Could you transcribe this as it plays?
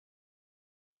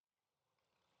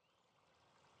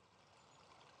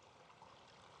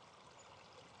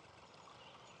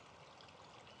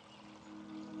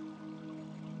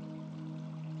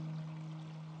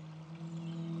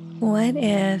What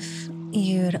if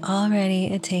you'd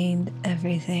already attained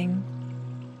everything?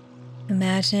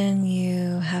 Imagine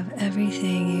you have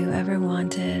everything you ever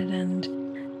wanted and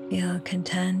feel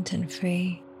content and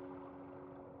free.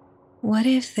 What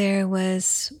if there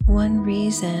was one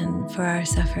reason for our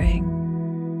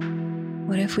suffering?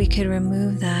 What if we could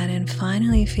remove that and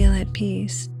finally feel at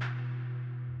peace?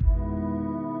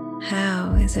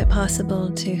 How is it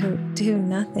possible to do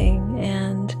nothing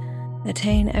and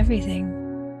attain everything?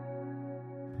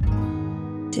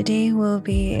 Today we'll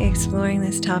be exploring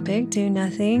this topic, do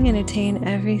nothing and attain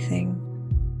everything.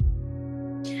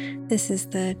 This is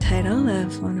the title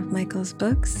of one of Michael's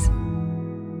books,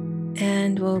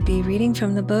 and we'll be reading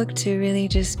from the book to really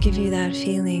just give you that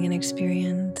feeling and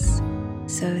experience.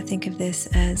 So think of this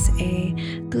as a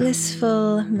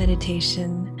blissful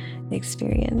meditation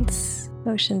experience.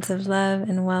 Oceans of love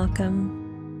and welcome.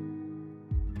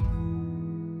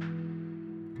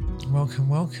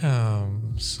 Welcome.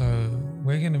 So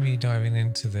we're going to be diving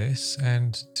into this,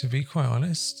 and to be quite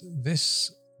honest,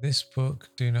 this book,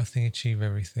 Do Nothing, Achieve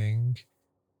Everything,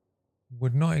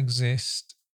 would not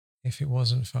exist if it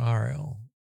wasn't for Ariel.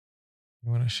 You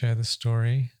want to share the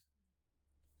story?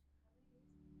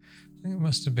 I think it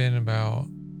must have been about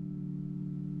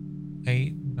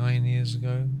 8-9 years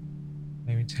ago,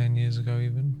 maybe 10 years ago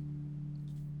even.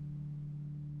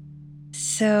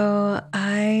 So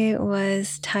I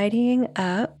was tidying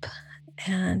up,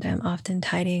 and I'm often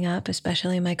tidying up,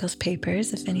 especially Michael's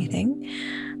papers, if anything.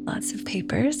 Lots of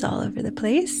papers all over the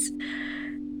place.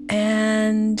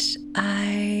 And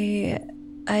I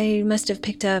must have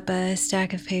picked up a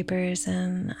stack of papers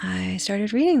and I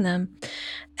started reading them.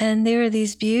 And they were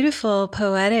these beautiful,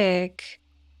 poetic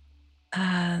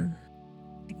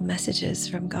messages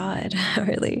from God,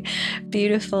 really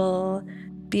beautiful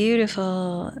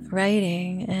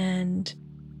writing. And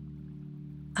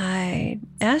I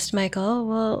asked Michael,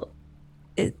 well,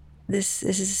 this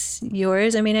is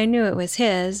yours. I mean, I knew it was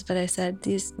his, but I said,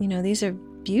 these are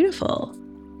beautiful.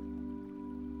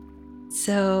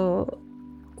 So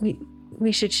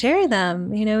we should share them.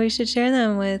 We should share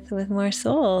them with more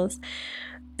souls.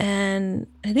 And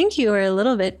I think you were a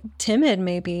little bit timid,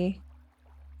 maybe.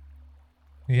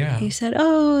 Yeah. You said,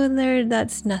 "Oh,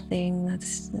 that's nothing.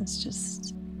 That's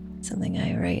just something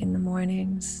I write in the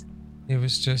mornings." It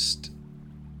was just,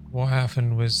 what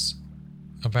happened was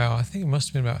I think it must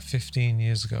have been about 15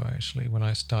 years ago, actually, when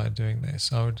I started doing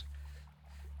this. I would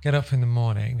get up in the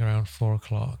morning around 4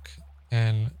 o'clock,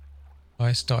 and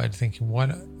I started thinking, why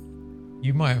not?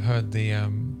 You might have heard the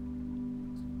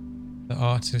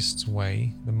Artist's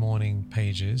Way, the morning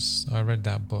pages. I read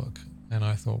that book, and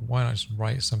I thought, why not just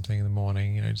write something in the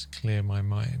morning, just clear my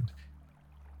mind.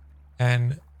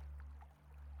 And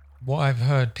what I've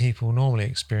heard people normally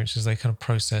experience is they kind of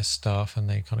process stuff and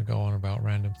they kind of go on about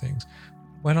random things.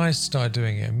 When I started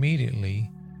doing it,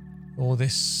 immediately all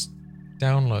this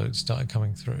download started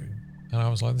coming through, and I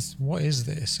was like, what is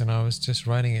this? And I was just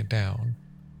writing it down,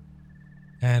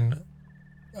 and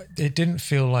it didn't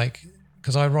feel like,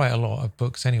 because I write a lot of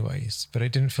books anyways, but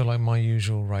it didn't feel like my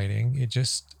usual writing. It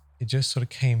just sort of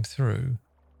came through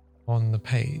on the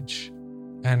page.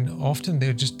 And often there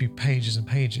would just be pages and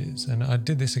pages. And I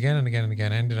did this again and again and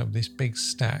again. I ended up with these big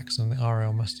stacks, and the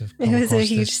RL must have come It was a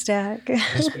huge this stack.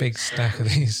 this big stack of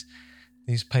these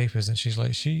papers. And she's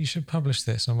like, you should publish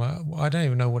this. I'm like, well, I don't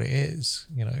even know what it is.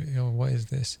 What is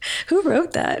this? Who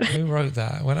wrote that? Who wrote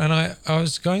that? And I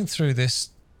was going through this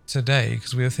today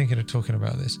because we were thinking of talking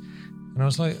about this. And I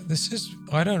was like,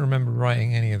 I don't remember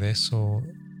writing any of this, or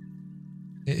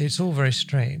it's all very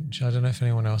strange. I don't know if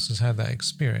anyone else has had that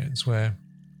experience where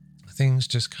things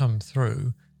just come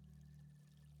through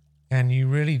and you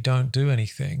really don't do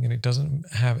anything, and it doesn't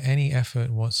have any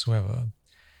effort whatsoever.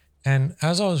 And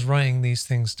as I was writing these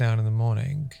things down in the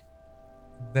morning,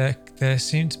 there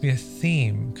seemed to be a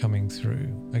theme coming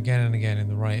through again and again in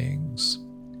the writings.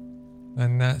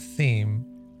 And that theme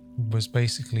was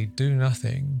basically do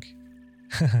nothing,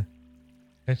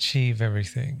 achieve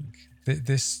everything.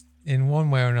 This, in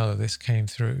one way or another, this came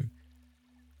through,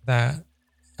 that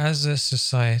as a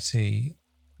society,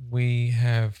 we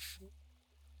have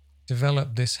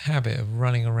developed this habit of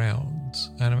running around,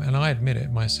 and I admit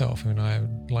it myself. I mean, I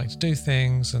would like to do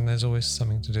things, and there's always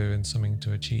something to do and something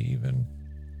to achieve, and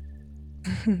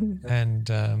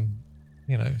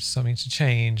something to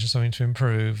change, something to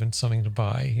improve, and something to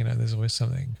buy. There's always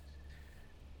something.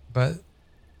 But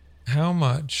how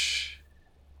much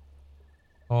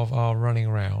of our running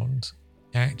around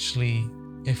actually,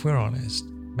 if we're honest,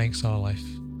 makes our life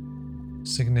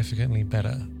significantly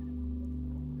better?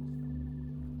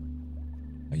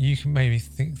 You can maybe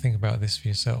think about this for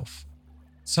yourself.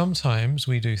 Sometimes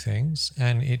we do things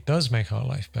and it does make our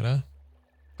life better,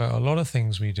 but a lot of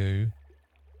things we do,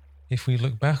 if we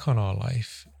look back on our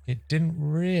life, it didn't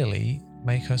really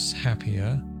make us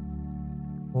happier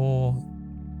or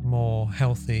more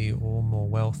healthy or more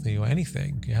wealthy or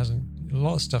anything. It hasn't, a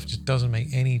lot of stuff just doesn't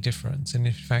make any difference. And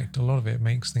in fact, a lot of it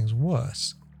makes things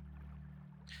worse.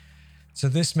 So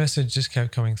this message just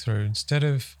kept coming through. Instead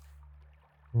of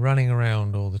running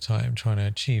around all the time trying to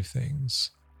achieve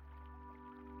things,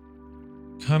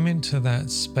 come into that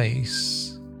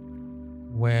space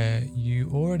where you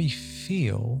already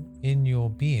feel in your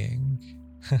being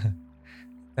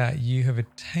that you have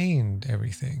attained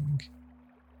everything.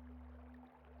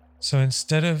 So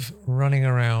instead of running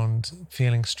around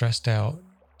feeling stressed out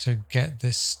to get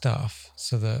this stuff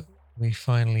so that we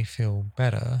finally feel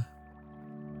better,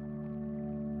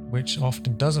 which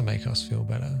often doesn't make us feel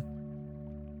better,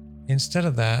 instead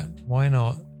of that, why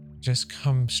not just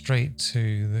come straight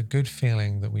to the good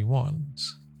feeling that we want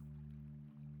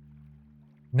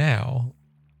now,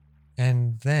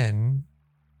 and then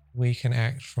we can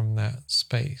act from that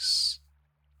space.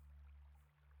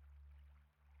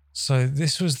 So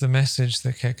this was the message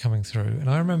that kept coming through. And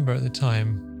I remember at the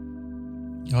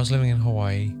time, I was living in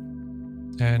Hawaii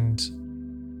and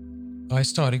I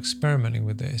started experimenting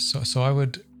with this. So I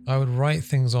would write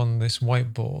things on this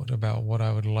whiteboard about what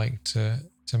I would like to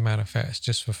manifest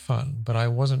just for fun, but I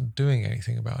wasn't doing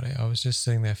anything about it. I was just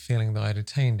sitting there feeling that I'd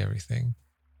attained everything.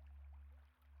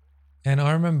 And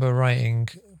I remember writing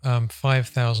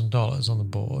 $5,000 on the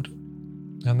board,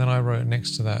 and then I wrote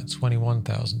next to that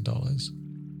 $21,000.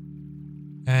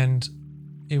 And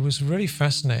it was really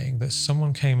fascinating that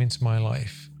someone came into my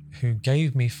life who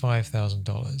gave me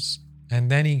 $5,000,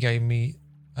 and then he gave me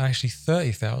actually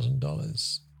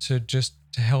 $30,000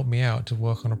 to help me out to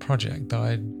work on a project that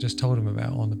I just told him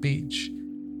about on the beach.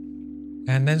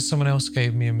 And then someone else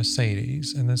gave me a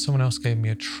Mercedes, and then someone else gave me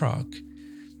a truck.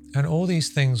 And all these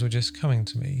things were just coming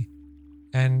to me,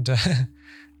 and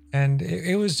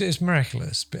it was just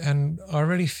miraculous. And I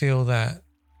really feel that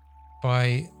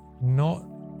by not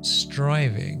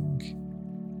striving,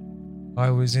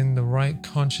 I was in the right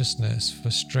consciousness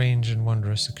for strange and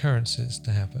wondrous occurrences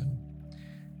to happen.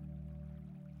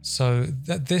 So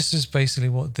that this is basically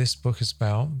what this book is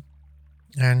about,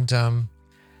 and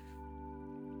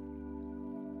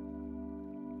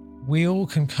we all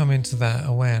can come into that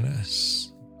awareness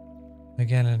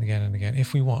again and again and again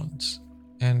if we want.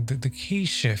 And the key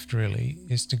shift really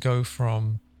is to go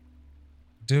from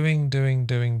doing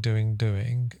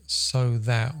so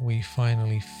that we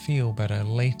finally feel better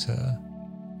later,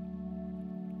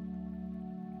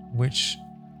 which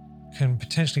can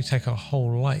potentially take our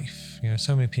whole life. You know,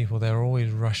 so many people, they're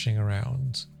always rushing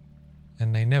around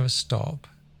and they never stop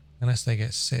unless they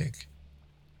get sick.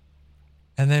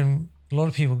 And then a lot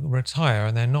of people retire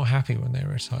and they're not happy when they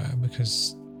retire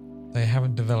because they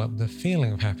haven't developed the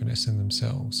feeling of happiness in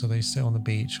themselves. So they sit on the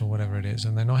beach or whatever it is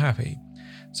and they're not happy.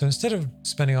 So instead of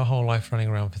spending our whole life running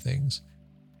around for things,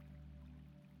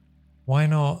 why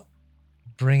not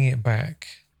bring it back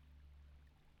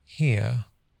here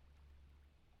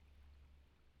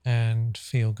and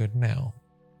feel good now?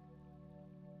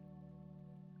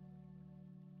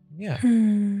 Yeah.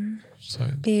 So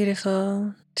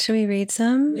Beautiful. Should we read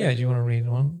some? Yeah, do you want to read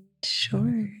one?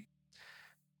 Sure.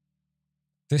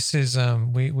 This is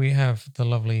we have the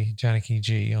lovely Janaki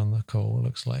G on the call, it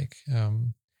looks like,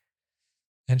 and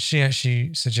she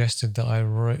actually suggested that I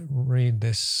read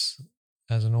this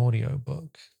as an audio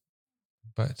book,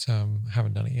 but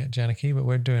haven't done it yet, Janaki. But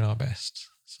we're doing our best.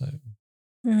 So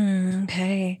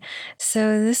Okay,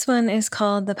 so this one is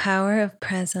called The Power of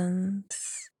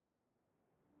Presence.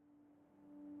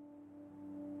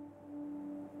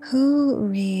 Who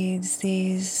reads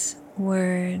these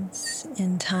words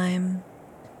in time?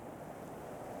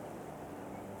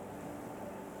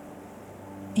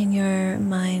 In your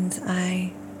mind's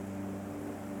eye,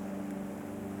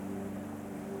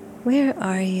 where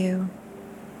are you?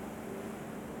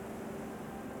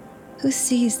 Who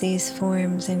sees these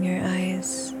forms in your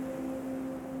eyes?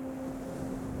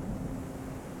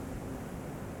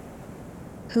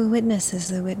 Who witnesses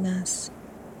the witness?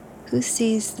 Who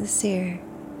sees the seer?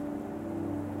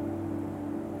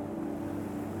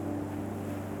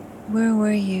 Where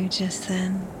were you just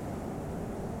then,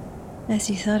 as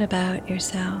you thought about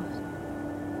yourself?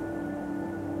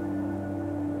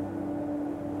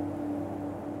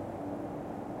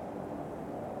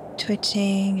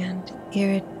 Twitching and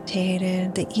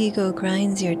irritated, the ego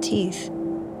grinds your teeth.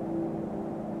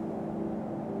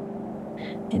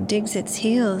 It digs its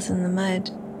heels in the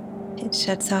mud. It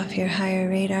shuts off your higher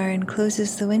radar and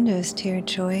closes the windows to your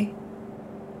joy.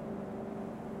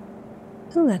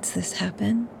 Who lets this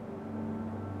happen?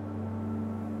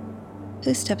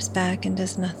 Who steps back and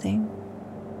does nothing?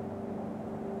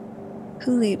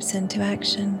 Who leaps into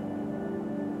action?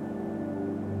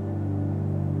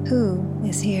 Who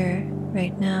is here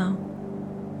right now,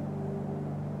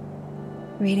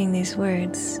 reading these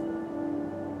words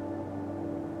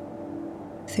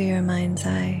through your mind's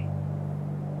eye?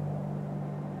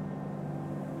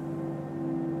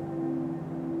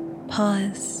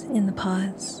 Pause in the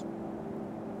pause,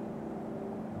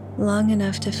 long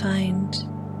enough to find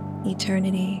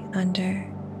eternity under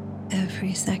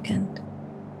every second.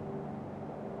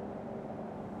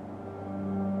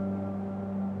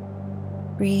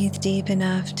 Breathe deep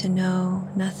enough to know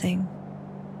nothing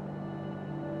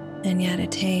and yet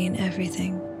attain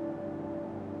everything.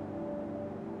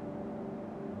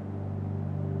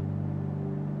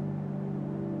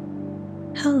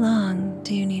 How long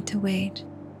do you need to wait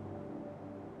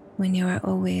when you are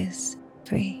always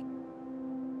free?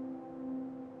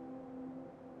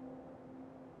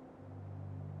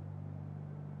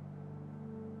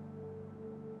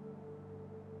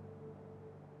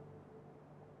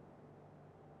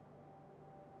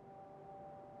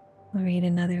 I'll read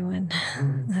another one.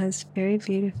 That was very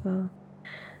beautiful.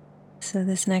 So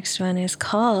this next one is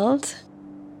called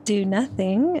Do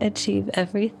Nothing, Achieve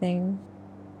Everything.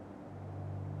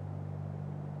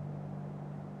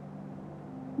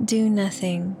 Do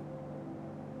nothing,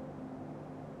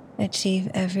 achieve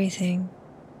everything.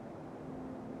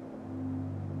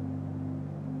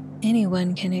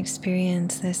 Anyone can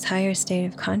experience this higher state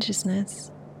of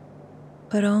consciousness,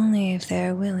 but only if they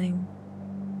are willing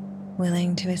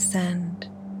to ascend,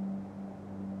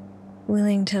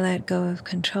 willing to let go of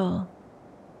control,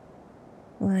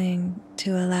 willing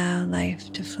to allow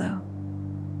life to flow.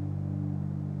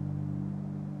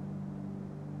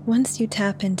 Once you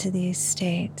tap into these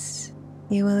states,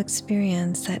 you will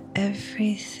experience that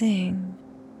everything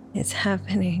is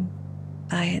happening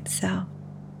by itself,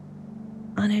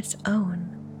 on its own,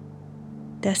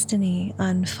 destiny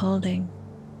unfolding.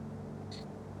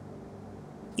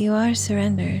 You are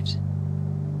surrendered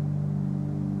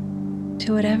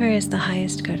to whatever is the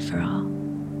highest good for all.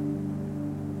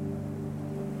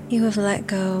 You have let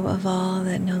go of all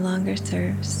that no longer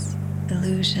serves,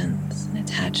 illusions and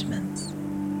attachments,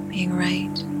 being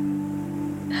right,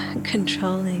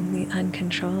 controlling the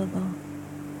uncontrollable.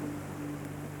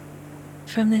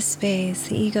 From this space,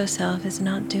 the ego self is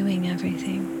not doing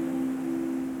everything.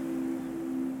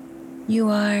 You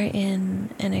are in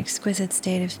an exquisite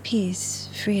state of peace,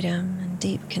 freedom, and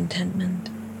deep contentment.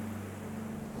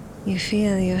 You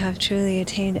feel you have truly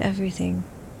attained everything.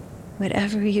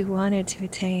 Whatever you wanted to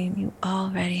attain, you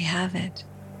already have it.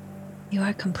 You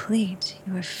are complete,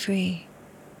 you are free.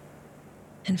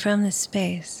 And from this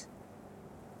space,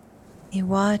 you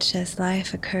watch as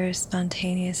life occurs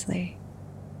spontaneously,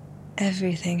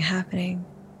 everything happening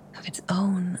of its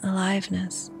own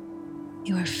aliveness.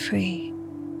 You are free.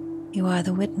 You are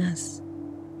the witness.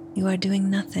 You are doing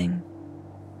nothing.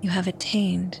 You have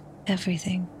attained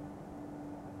everything.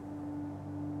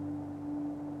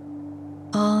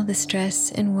 All the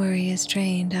stress and worry is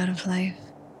drained out of life.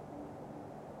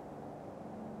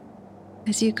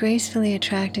 As you gracefully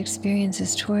attract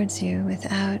experiences towards you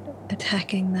without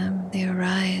attacking them, they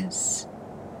arise,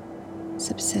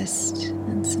 subsist,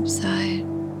 and subside.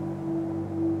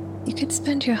 You could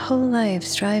spend your whole life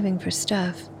striving for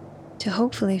stuff to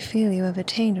hopefully feel you have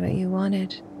attained what you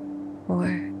wanted, or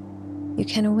you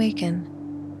can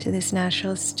awaken to this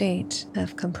natural state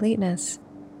of completeness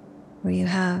where you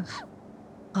have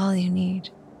all you need.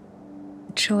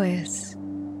 The choice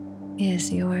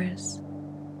is yours.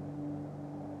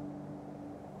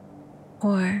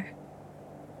 Or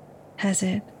has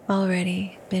it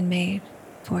already been made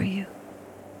for you?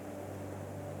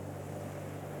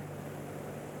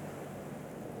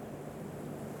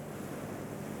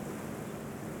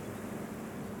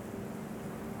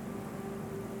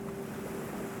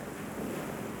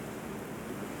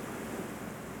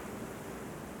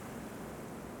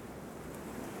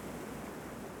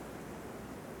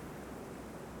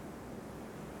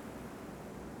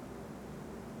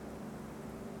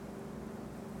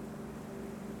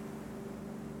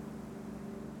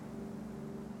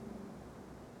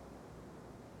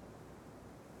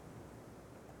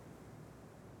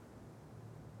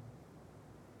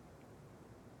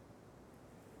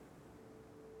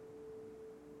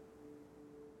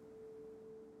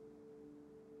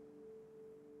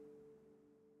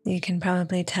 You can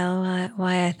probably tell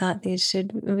why I thought these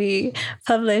should be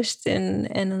published in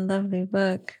a lovely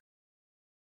book.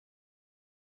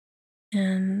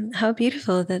 And how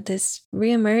beautiful that this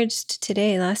reemerged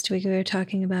today. Last week we were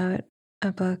talking about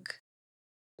a book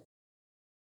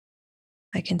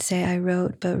I can say I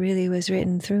wrote, but really was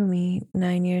written through me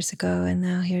 9 years ago. And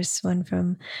now here's one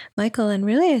from Michael. And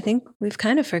really, I think we've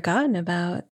kind of forgotten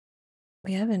about,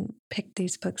 we haven't picked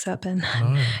these books up in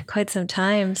No. quite some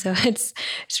time. So it's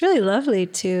really lovely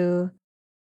to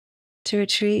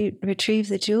retrieve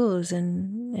the jewels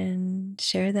and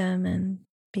share them and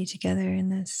be together in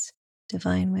this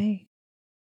divine way.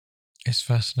 It's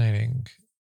fascinating.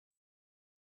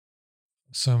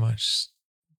 So much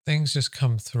things just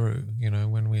come through,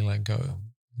 when we let go,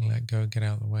 get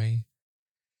out of the way.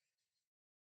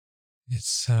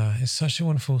 It's such a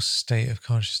wonderful state of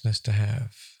consciousness to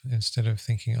have. Instead of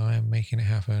thinking I am making it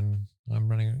happen, I'm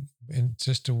running, and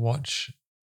just to watch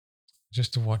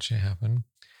it happen.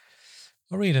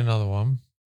 I'll read another one.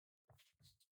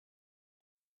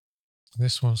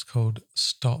 This one's called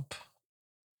Stop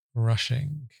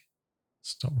Rushing.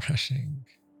 Stop rushing.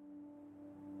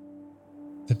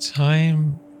 The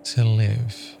time to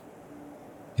live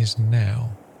is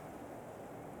now.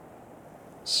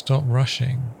 Stop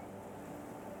rushing,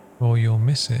 or you'll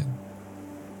miss it.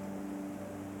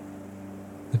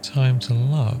 The time to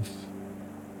love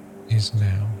is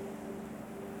now.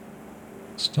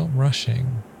 Stop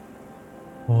rushing,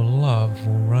 or love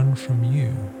will run from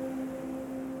you.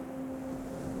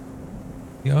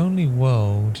 The only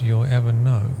world you'll ever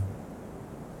know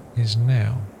is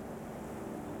now.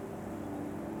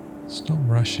 Stop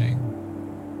rushing,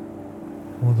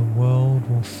 or the world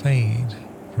will fade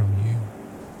from you.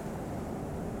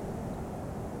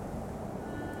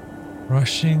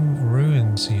 Rushing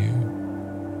ruins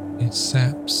you. It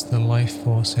saps the life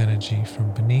force energy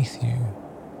from beneath you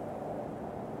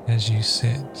as you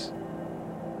sit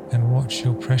and watch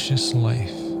your precious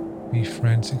life be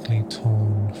frantically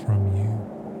torn from you.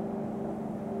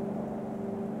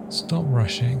 Stop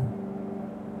rushing,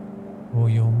 or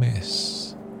you'll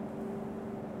miss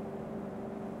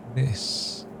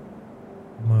this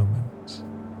moment.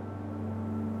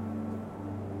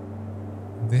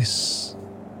 This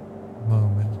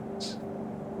moment.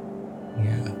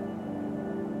 Yeah.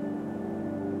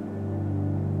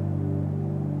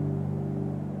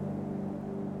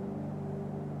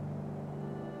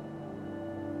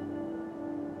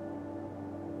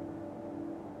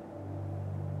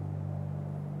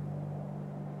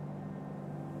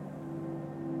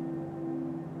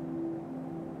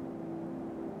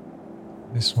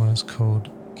 This one is called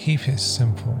Keep It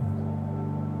Simple.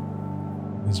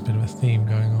 There's a bit of a theme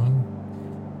going on.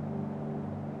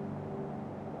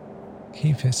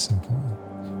 Keep it simple.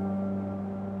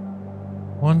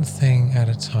 One thing at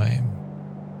a time.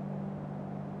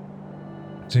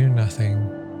 Do nothing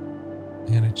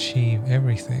and achieve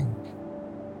everything.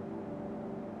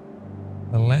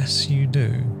 The less you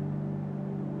do,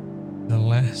 the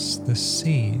less the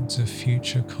seeds of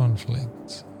future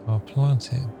conflict are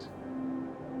planted.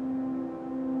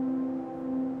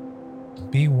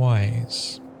 Be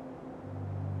wise.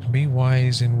 Be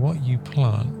wise in what you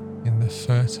plant in the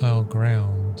fertile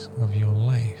ground of your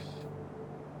life.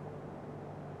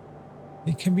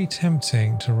 It can be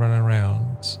tempting to run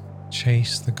around,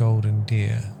 chase the golden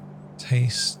deer,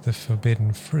 taste the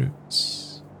forbidden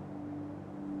fruits.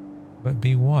 But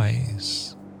be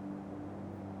wise.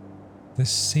 The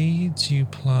seeds you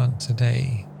plant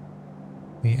today,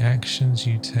 the actions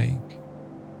you take,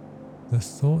 the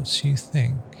thoughts you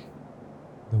think,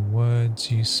 the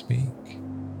words you speak,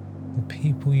 the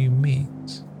people you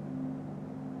meet,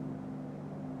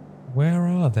 where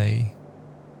are they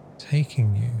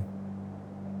taking you?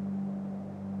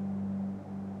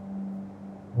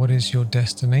 What is your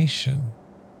destination?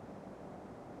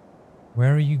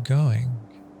 Where are you going?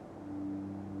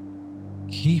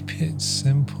 Keep it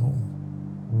simple,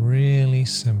 really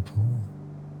simple.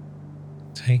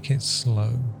 Take it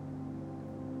slow.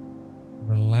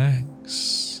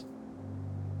 Relax,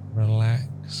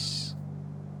 relax,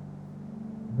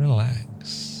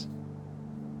 relax.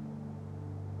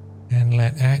 And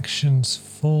let actions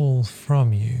fall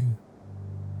from you.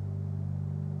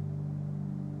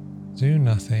 Do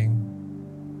nothing.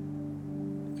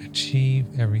 Achieve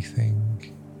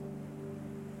everything.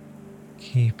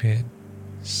 Keep it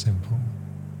simple.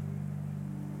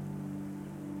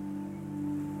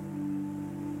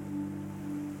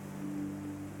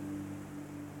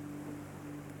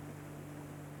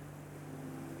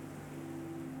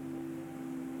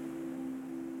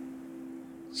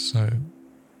 So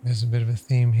there's a bit of a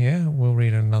theme here. We'll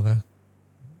read another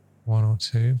one or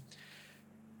two.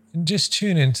 And just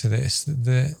tune into this,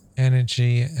 the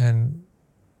energy and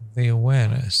the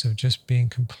awareness of just being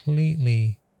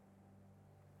completely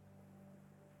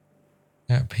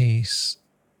at peace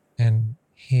and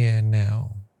here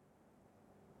now.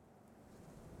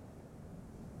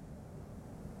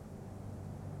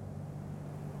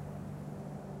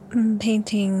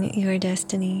 Painting your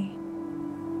destiny,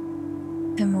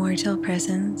 immortal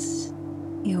presence.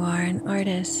 You are an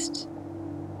artist.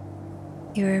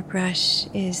 Your brush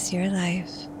is your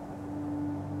life.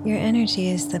 Your energy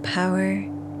is the power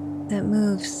that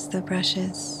moves the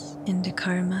brushes into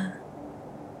karma.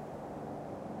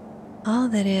 All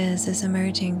that is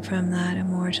emerging from that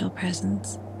immortal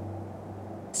presence,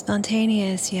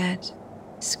 spontaneous yet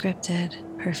scripted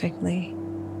perfectly,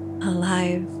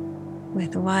 alive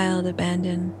with wild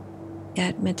abandon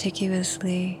yet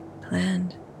meticulously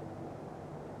planned,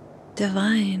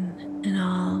 divine in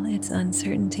all its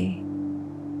uncertainty.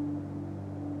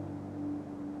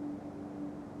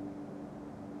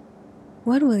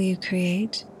 What will you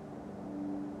create?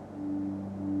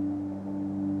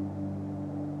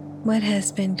 What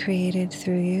has been created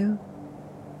through you?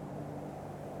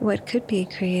 What could be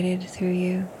created through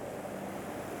you?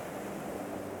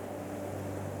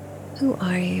 Who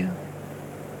are you?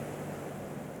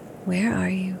 Where are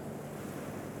you?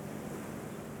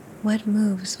 What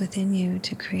moves within you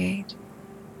to create?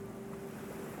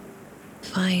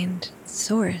 Find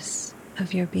source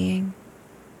of your being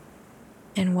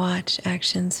and watch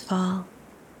actions fall.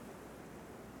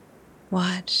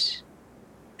 Watch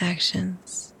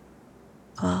actions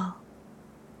fall.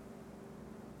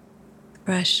 The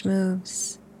brush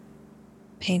moves,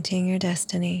 painting your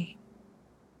destiny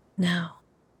now.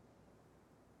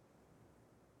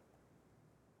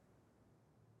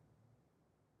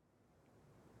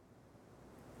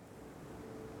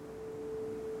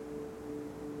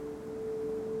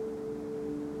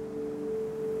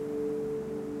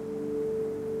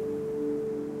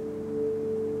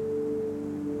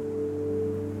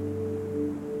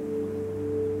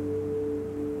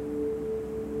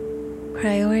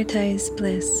 Prioritize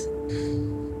bliss.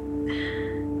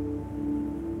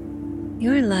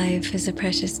 Your life is a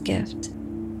precious gift.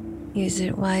 Use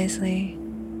it wisely.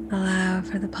 Allow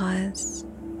for the pause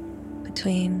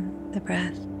between the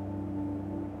breath.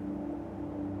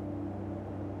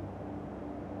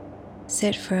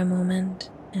 Sit for a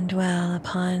moment and dwell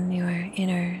upon your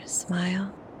inner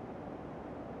smile.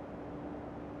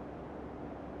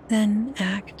 Then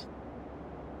act.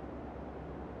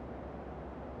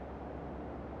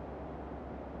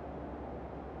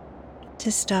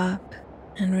 To stop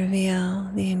and reveal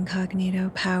the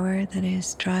incognito power that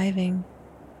is driving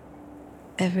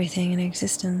everything in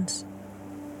existence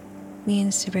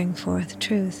means to bring forth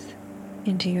truth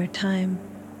into your time.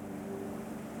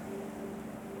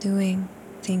 Doing,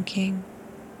 thinking,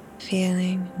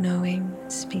 feeling, knowing,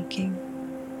 speaking,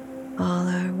 all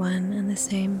are one and the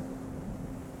same,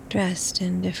 dressed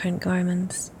in different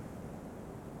garments.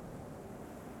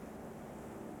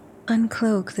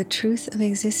 Uncloak the truth of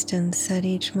existence at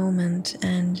each moment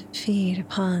and feed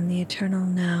upon the eternal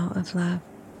now of love.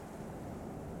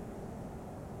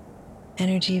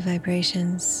 Energy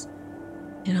vibrations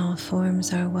in all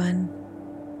forms are one.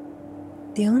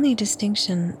 The only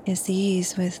distinction is the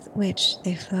ease with which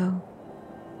they flow,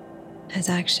 as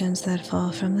actions that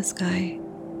fall from the sky,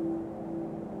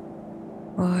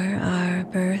 or are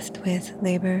birthed with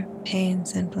labor,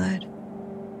 pains, and blood.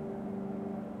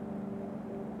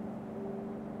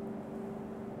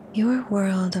 Your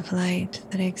world of light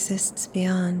that exists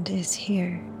beyond is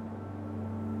here,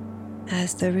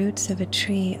 as the roots of a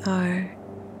tree are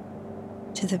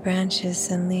to the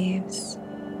branches and leaves.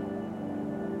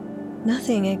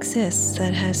 Nothing exists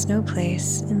that has no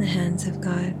place in the hands of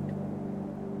God.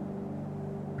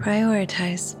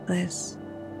 Prioritize bliss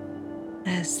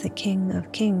as the King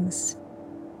of Kings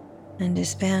and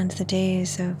disband the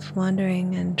days of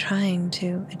wandering and trying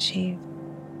to achieve.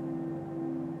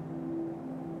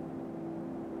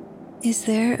 Is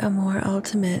there a more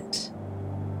ultimate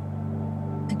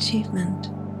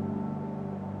achievement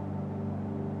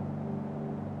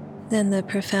than the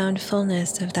profound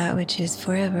fullness of that which is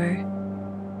forever?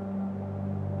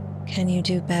 Can you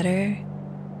do better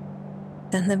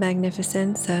than the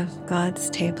magnificence of God's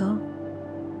table?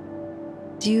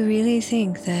 Do you really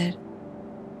think that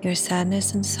your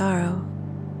sadness and sorrow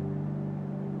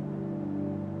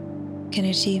can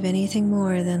achieve anything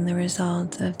more than the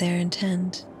result of their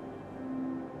intent?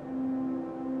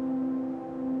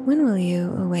 When will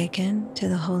you awaken to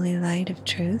the holy light of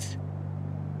truth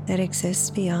that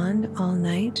exists beyond all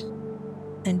night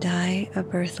and die a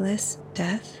birthless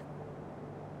death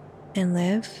and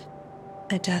live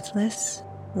a deathless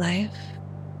life?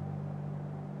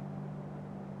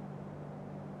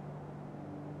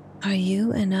 Are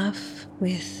you enough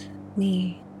with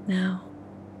me now?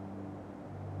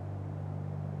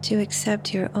 to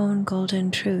accept your own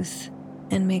golden truth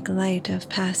and make light of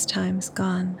past times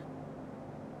gone.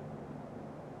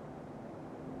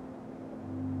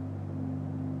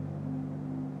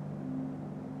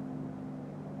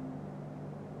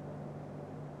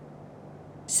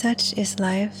 Such is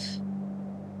life,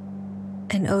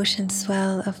 an ocean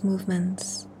swell of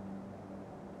movements,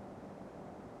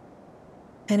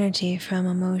 energy from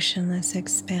a motionless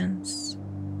expanse.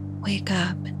 Wake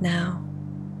up now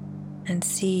and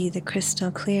see the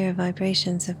crystal clear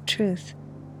vibrations of truth.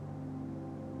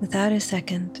 Without a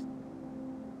second,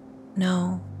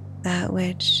 know that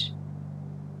which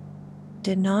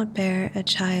did not bear a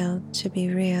child to be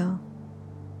real,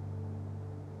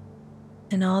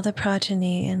 and all the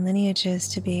progeny and lineages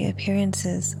to be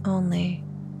appearances only.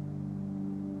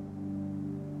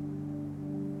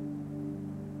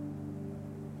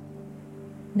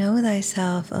 Know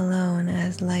thyself alone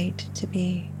as light to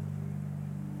be,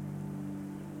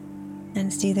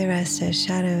 and see the rest as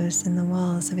shadows in the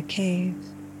walls of a cave.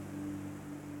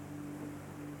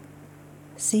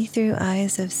 See through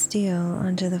eyes of steel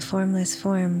onto the formless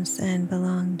forms and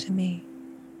belong to me.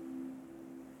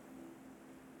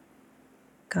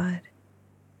 God,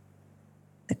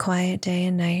 the quiet day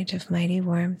and night of mighty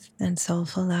warmth and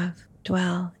soulful love,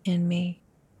 dwell in me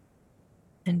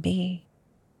and be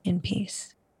in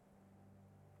peace.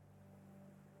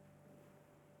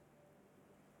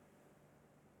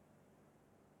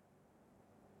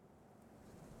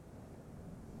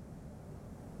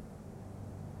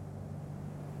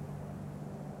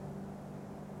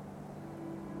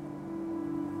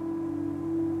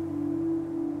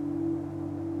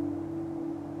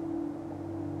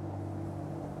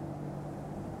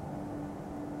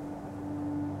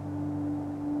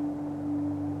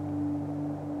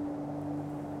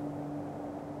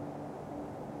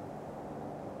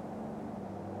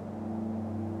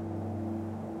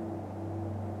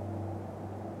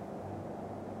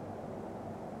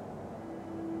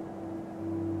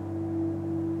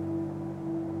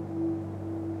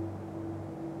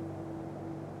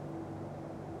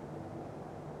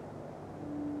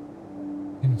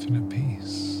 Infinite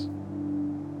peace.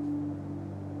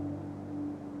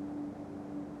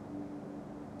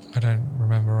 I don't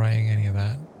remember writing any of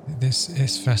that. This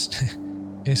is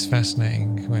it's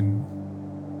fascinating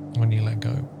when you let go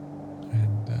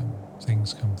and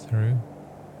things come through.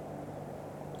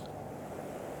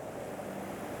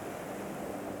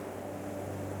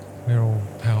 We're all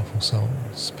powerful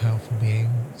souls, powerful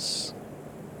beings,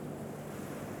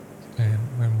 and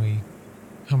when we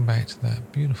come back to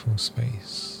that beautiful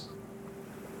space,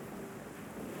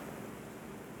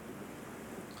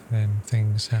 then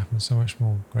things happen so much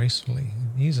more gracefully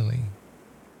and easily.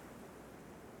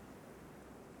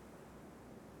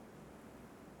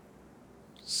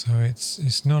 So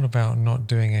it's not about not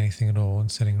doing anything at all and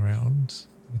sitting around.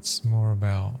 It's more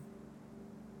about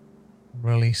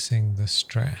releasing the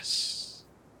stress.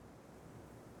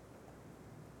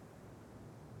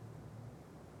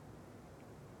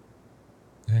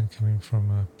 And coming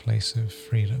from a place of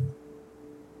freedom.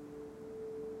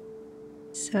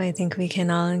 So I think we can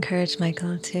all encourage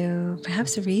Michael to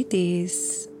perhaps read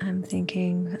these. I'm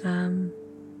thinking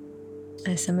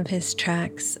as some of his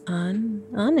tracks on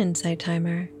Insight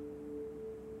Timer.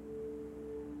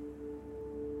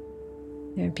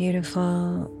 They're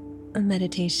beautiful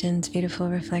meditations, beautiful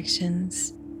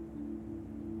reflections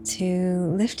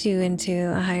to lift you into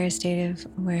a higher state of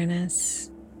awareness,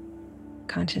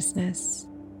 consciousness.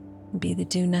 Be the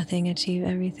do nothing, achieve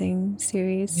everything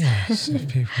series. Yes,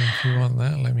 if you want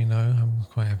that, let me know. I'm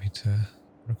quite happy to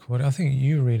record it. I think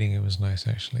you reading it was nice,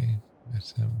 actually.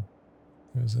 But,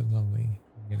 it was a lovely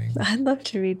beginning. I'd love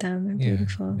to read them. They're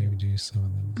beautiful. Maybe do some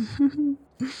of them.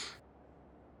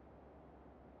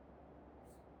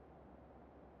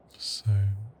 So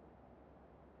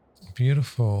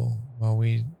beautiful. Well,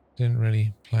 we didn't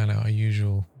really plan out our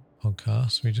usual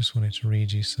podcast. We just wanted to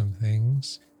read you some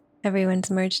things. Everyone's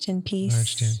merged in peace.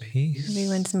 Merged in peace.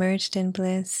 Everyone's merged in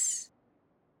bliss.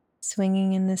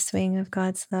 Swinging in the swing of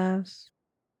God's love.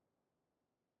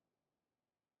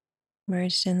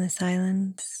 Merged in the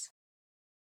silence.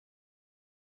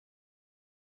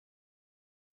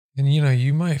 And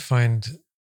you might find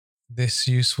this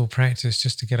useful practice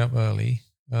just to get up early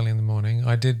in the morning.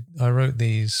 I wrote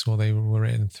these, well, they were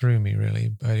written through me really,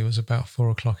 but it was about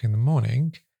 4 o'clock in the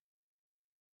morning.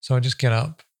 So I just get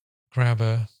up, grab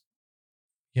a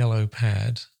yellow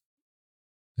pad,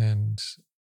 and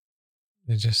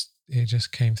it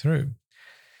just came through.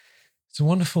 It's a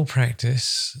wonderful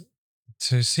practice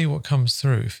to see what comes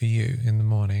through for you in the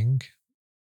morning.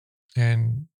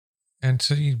 And And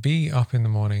to be up in the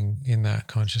morning in that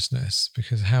consciousness,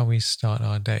 because how we start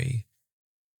our day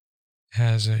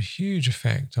has a huge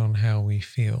effect on how we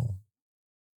feel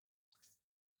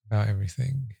about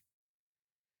everything.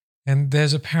 And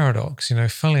there's a paradox,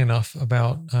 funnily enough,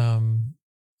 about,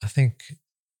 I think,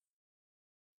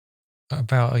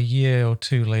 about a year or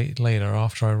two later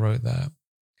after I wrote that,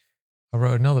 I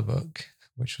wrote another book,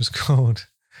 which was called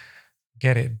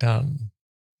Get It Done,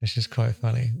 which is quite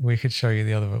funny. We could show you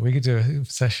the other book. We could do a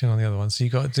session on the other one. So you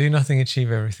got to do nothing,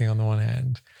 achieve everything on the one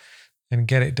hand, and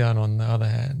get it done on the other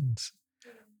hand.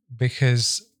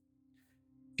 Because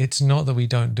it's not that we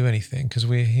don't do anything, because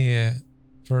we're here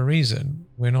for a reason.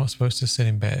 We're not supposed to sit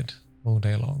in bed all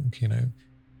day long,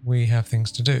 We have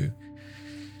things to do.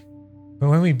 But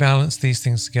when we balance these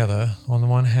things together, on the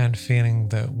one hand, feeling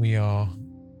that we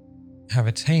have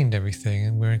attained everything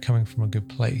and we're coming from a good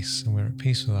place and we're at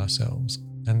peace with ourselves,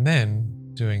 and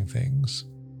then doing things,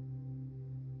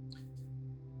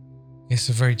 it's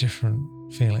a very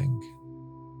different feeling.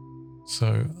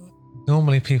 So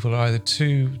normally people are either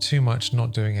too much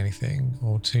not doing anything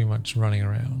or too much running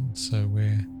around. So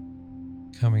we're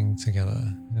coming together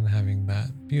and having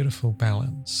that beautiful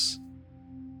balance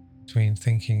between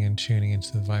thinking and tuning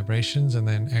into the vibrations and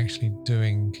then actually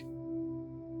doing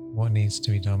what needs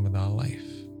to be done with our life.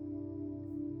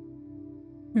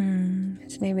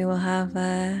 So maybe we'll have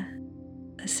a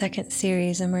second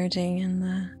series emerging in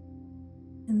the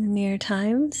near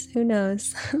times. Who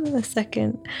knows? A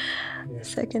second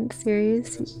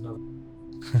series.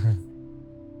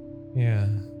 Yeah.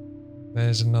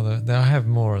 There's another. I have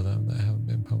more of them that haven't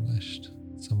been published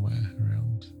somewhere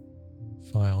around,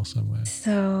 file somewhere.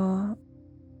 So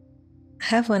I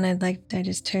have one I'd like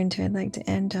to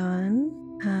end on.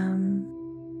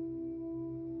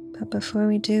 But before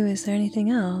we do, is there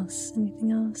anything else?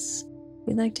 Anything else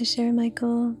you'd like to share,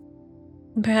 Michael?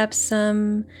 And perhaps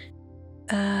some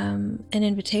an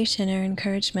invitation or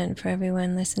encouragement for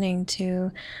everyone listening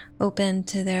to open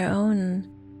to their own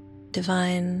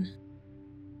divine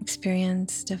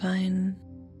experience, divine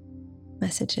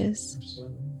messages.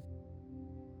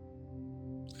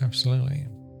 Absolutely.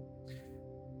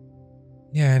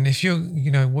 Yeah, and if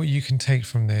what you can take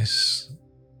from this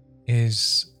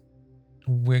is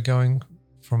we're going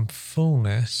from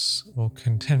fullness or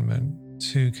contentment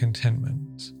to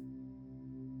contentment.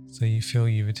 So you feel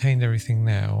you've attained everything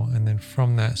now, and then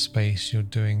from that space you're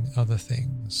doing other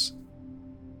things.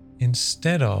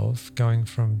 Instead of going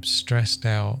from stressed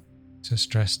out to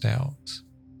stressed out.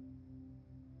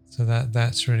 So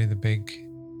that's really the big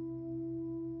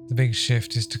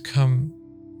shift, is to come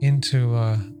into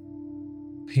a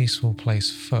peaceful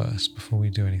place first before we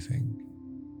do anything.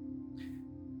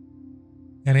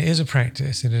 And it is a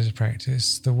practice.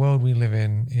 The world we live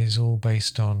in is all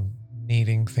based on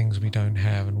needing things we don't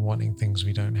have and wanting things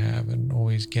we don't have and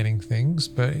always getting things.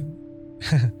 But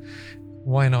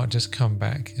why not just come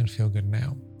back and feel good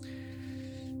now?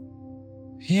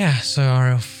 Yeah, so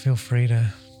Ariel, feel free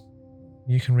to,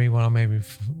 you can read one, or maybe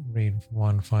read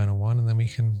one final one, and then we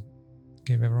can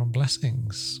give everyone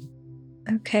blessings.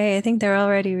 Okay, I think they're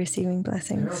already receiving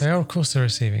blessings. Of course they're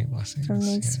receiving blessings. From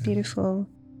these beautiful...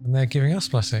 And they're giving us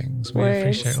blessings. We words.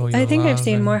 Appreciate all your love. I think I've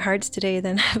seen more hearts today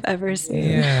than I've ever seen.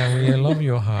 Yeah, we love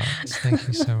your hearts. Thank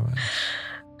you so much.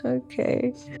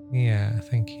 Okay. Yeah,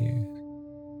 thank you.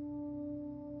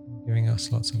 Giving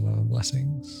us lots of love and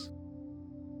blessings.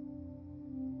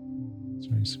 It's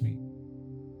very sweet.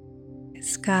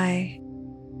 Sky.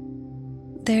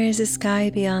 There is a sky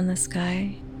beyond the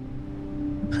sky,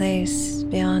 a place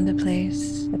beyond a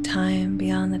place, a time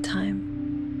beyond the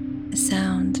time, a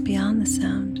sound beyond the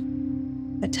sound,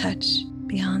 a touch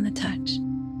beyond the touch.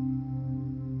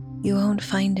 You won't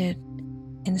find it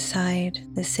inside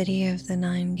the city of the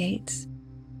 9 gates.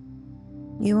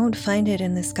 You won't find it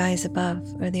in the skies above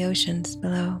or the oceans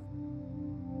below.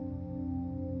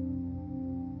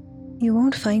 You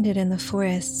won't find it in the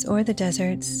forests or the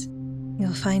deserts.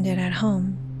 You'll find it at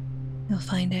home. You'll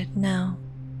find it now.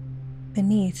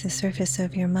 Beneath the surface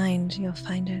of your mind, you'll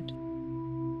find it.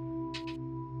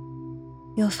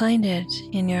 You'll find it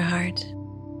in your heart.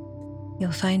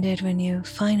 You'll find it when you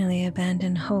finally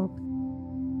abandon hope.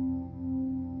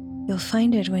 You'll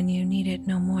find it when you need it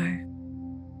no more.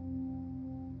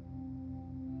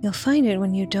 You'll find it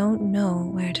when you don't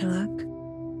know where to look.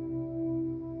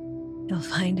 You'll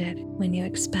find it when you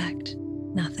expect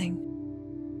nothing.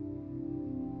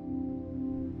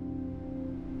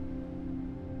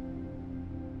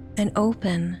 And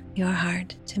open your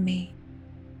heart to me.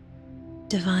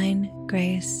 Divine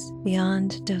grace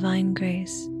beyond divine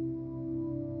grace.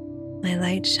 My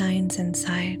light shines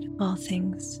inside all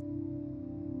things,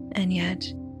 and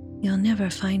yet you'll never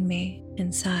find me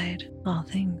inside all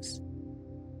things.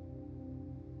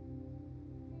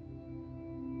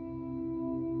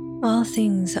 All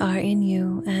things are in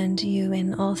you, and you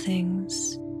in all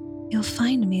things. You'll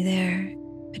find me there,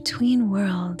 between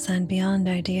worlds and beyond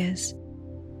ideas,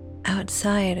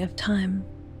 outside of time,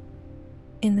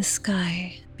 in the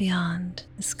sky, beyond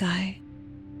the sky.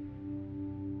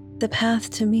 The path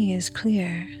to me is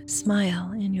clear.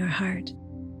 Smile in your heart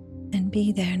and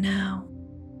be there now.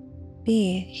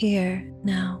 Be here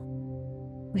now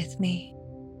with me.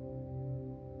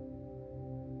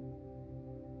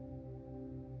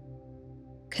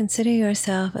 Consider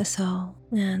yourself a soul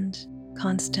and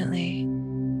constantly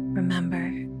remember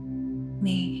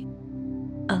me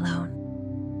alone,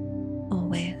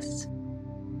 always.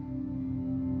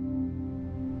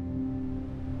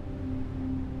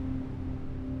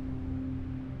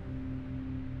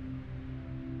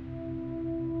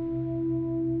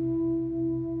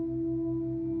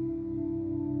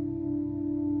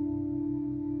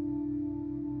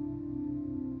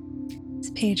 It's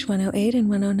page 108 and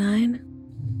 109.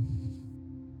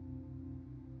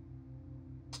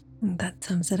 And that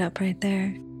sums it up right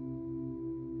there.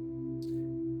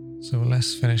 So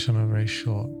let's finish on a very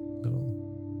short little.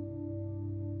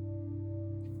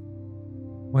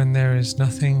 When there is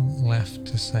nothing left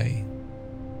to say,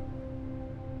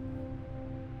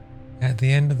 at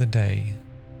the end of the day,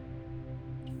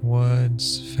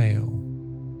 words fail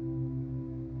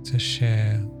to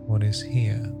share what is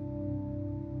here.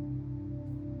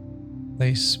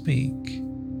 They speak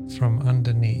from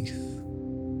underneath,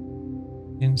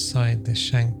 inside the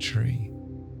sanctuary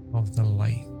of the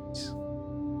light.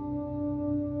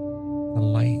 The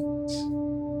light,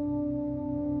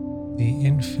 the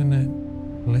infinite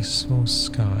blissful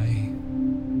sky,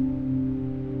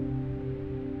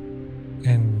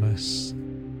 endless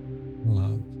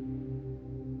love.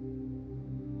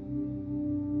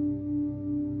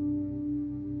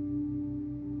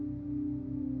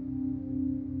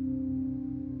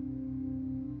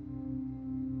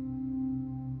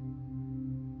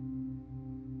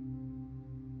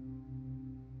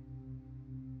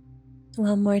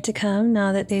 Well, more to come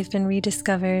now that they've been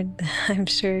rediscovered. I'm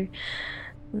sure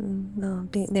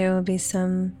there will be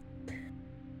some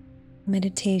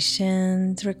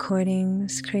meditations,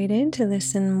 recordings created to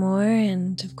listen more.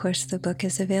 And of course, the book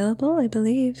is available, I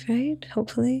believe, right?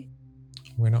 Hopefully.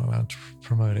 We're not allowed to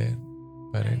promote it,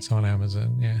 but it's on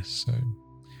Amazon, yes. So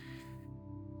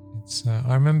it's.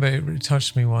 I remember it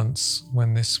touched me once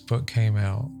when this book came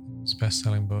out. It was a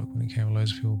best-selling book when it came out,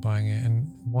 loads of people buying it.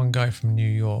 And one guy from New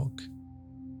York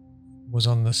was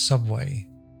on the subway,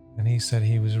 and he said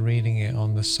he was reading it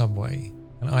on the subway.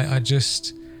 And I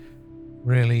just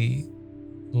really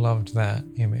loved that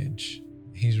image.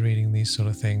 He's reading these sort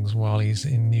of things while he's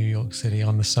in New York City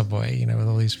on the subway, you know, with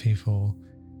all these people.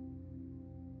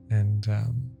 And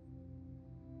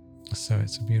so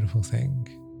it's a beautiful thing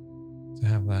to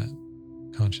have that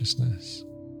consciousness.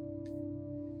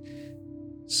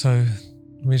 So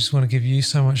we just want to give you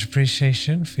so much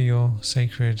appreciation for your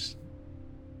sacred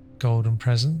golden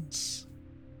presence.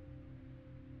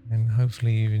 And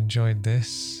hopefully you've enjoyed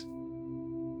this.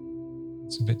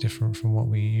 It's a bit different from what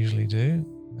we usually do,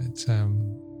 but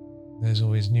there's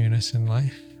always newness in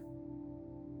life.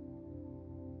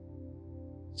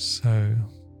 So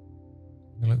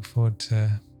we look forward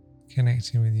to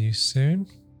connecting with you soon.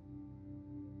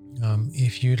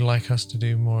 If you'd like us to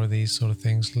do more of these sort of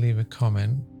things, leave a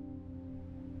comment.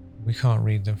 We can't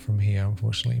read them from here,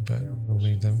 unfortunately, but we'll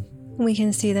read them. We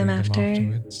can see them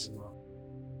afterwards.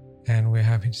 And we're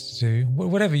happy to do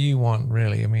whatever you want,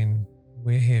 really. I mean,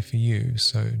 we're here for you,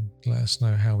 so let us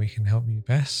know how we can help you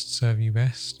best, serve you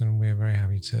best, and we're very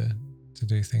happy to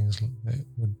do things that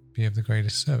would be of the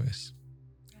greatest service.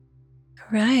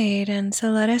 Right, and so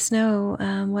let us know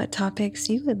what topics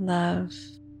you would love.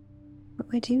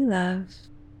 What would you love?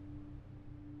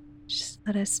 Just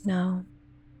let us know.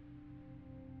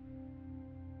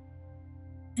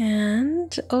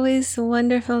 And always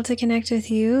wonderful to connect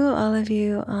with you, all of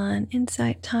you on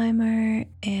Insight Timer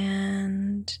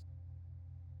and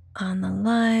on the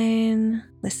line,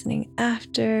 listening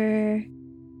after,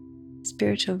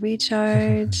 spiritual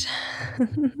recharge.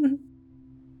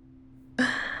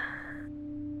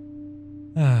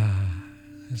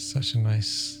 It's such a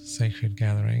nice sacred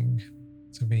gathering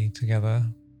to be together.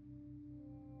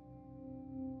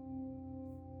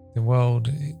 The world,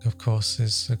 of course,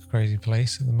 is a crazy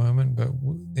place at the moment, but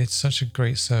it's such a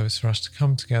great service for us to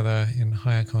come together in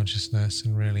higher consciousness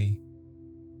and really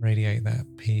radiate that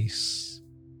peace,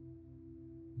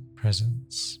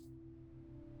 presence.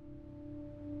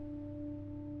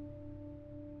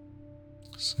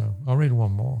 So I'll read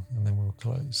one more and then we'll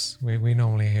close. We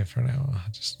normally here for an hour.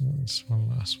 Just this one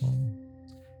last one.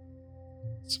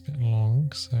 It's a bit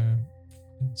long, so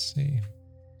let's see.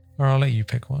 Or I'll let you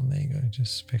pick one. There you go.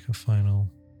 Just pick a final.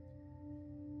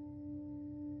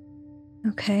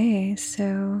 Okay,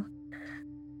 so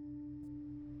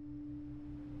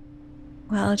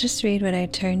I'll just read what I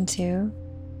turned to.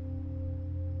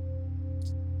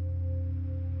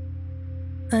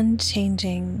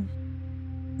 Unchanging,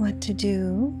 what to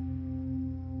do.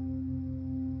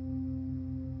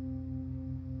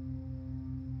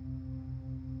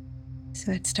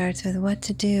 So it starts with what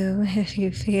to do if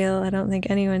you feel, I don't think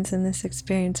anyone's in this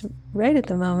experience right at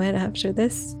the moment after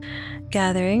this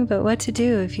gathering, but what to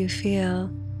do if you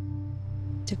feel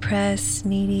depressed,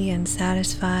 needy,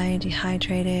 unsatisfied,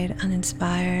 dehydrated,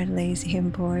 uninspired, lazy,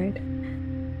 and bored.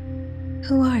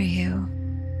 Who are you?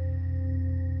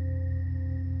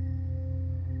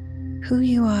 Who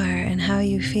you are and how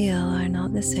you feel are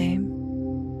not the same.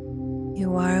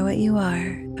 You are what you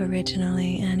are,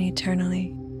 originally and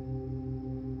eternally.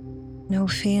 No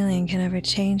feeling can ever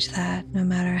change that, no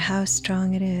matter how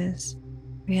strong it is.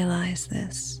 Realize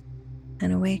this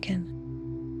and awaken.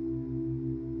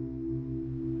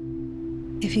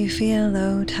 If you feel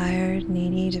low, tired,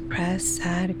 needy, depressed,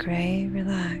 sad, gray,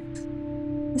 relax.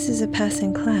 This is a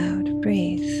passing cloud.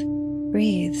 Breathe.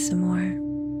 Breathe some more.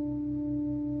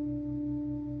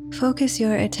 Focus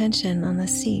your attention on the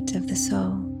seat of the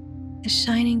soul, the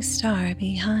shining star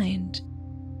behind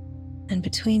and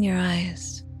between your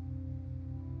eyes.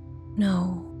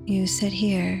 Know you sit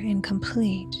here in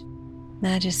complete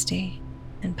majesty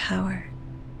and power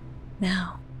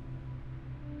now.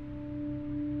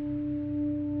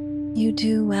 You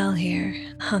do well here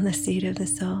on the seat of the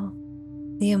soul,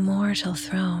 the immortal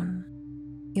throne,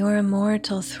 your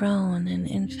immortal throne in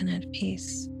infinite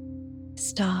peace.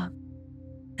 Stop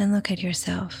and look at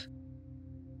yourself.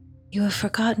 You have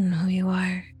forgotten who you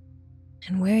are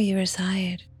and where you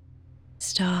reside.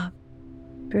 Stop,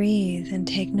 breathe, and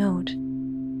take note.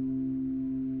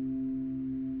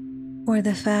 Or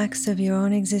the facts of your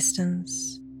own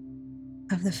existence,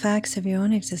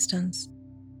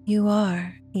 you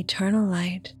are eternal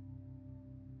light.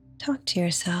 Talk to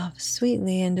yourself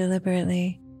sweetly and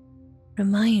deliberately.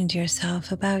 Remind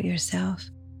yourself about yourself.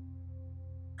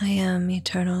 I am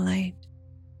eternal light.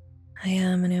 I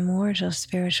am an immortal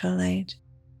spiritual light.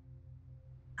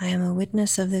 I am a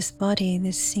witness of this body,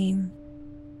 this scene.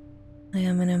 I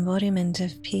am an embodiment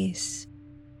of peace.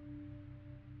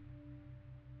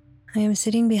 I am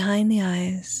sitting behind the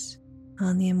eyes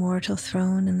on the immortal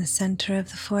throne in the center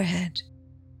of the forehead,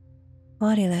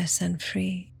 bodiless and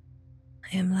free.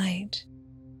 I am light.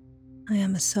 I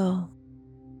am a soul.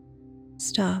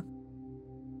 Stop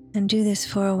and do this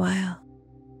for a while.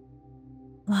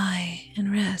 Lie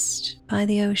and rest by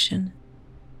the ocean,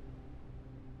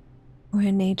 or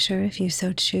in nature if you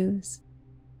so choose.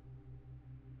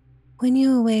 When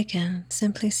you awaken,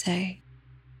 simply say,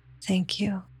 thank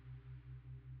you,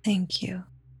 thank you,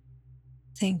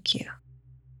 thank you,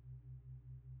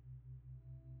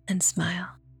 and smile.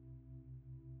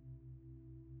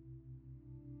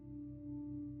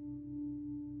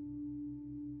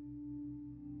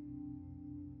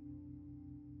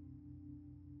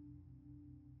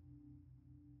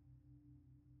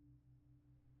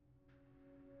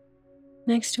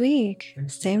 Next week,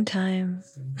 same time.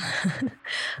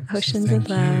 Oceans of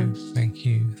love. Thank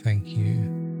you for your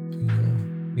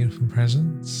beautiful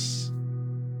presence.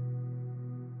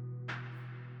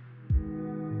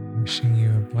 Wishing you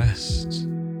a blessed,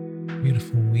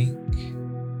 beautiful week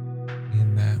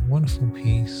in that wonderful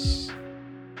peace.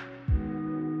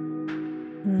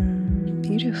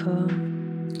 Beautiful.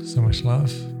 So much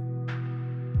love,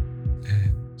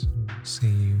 and we'll see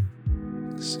you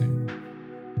soon.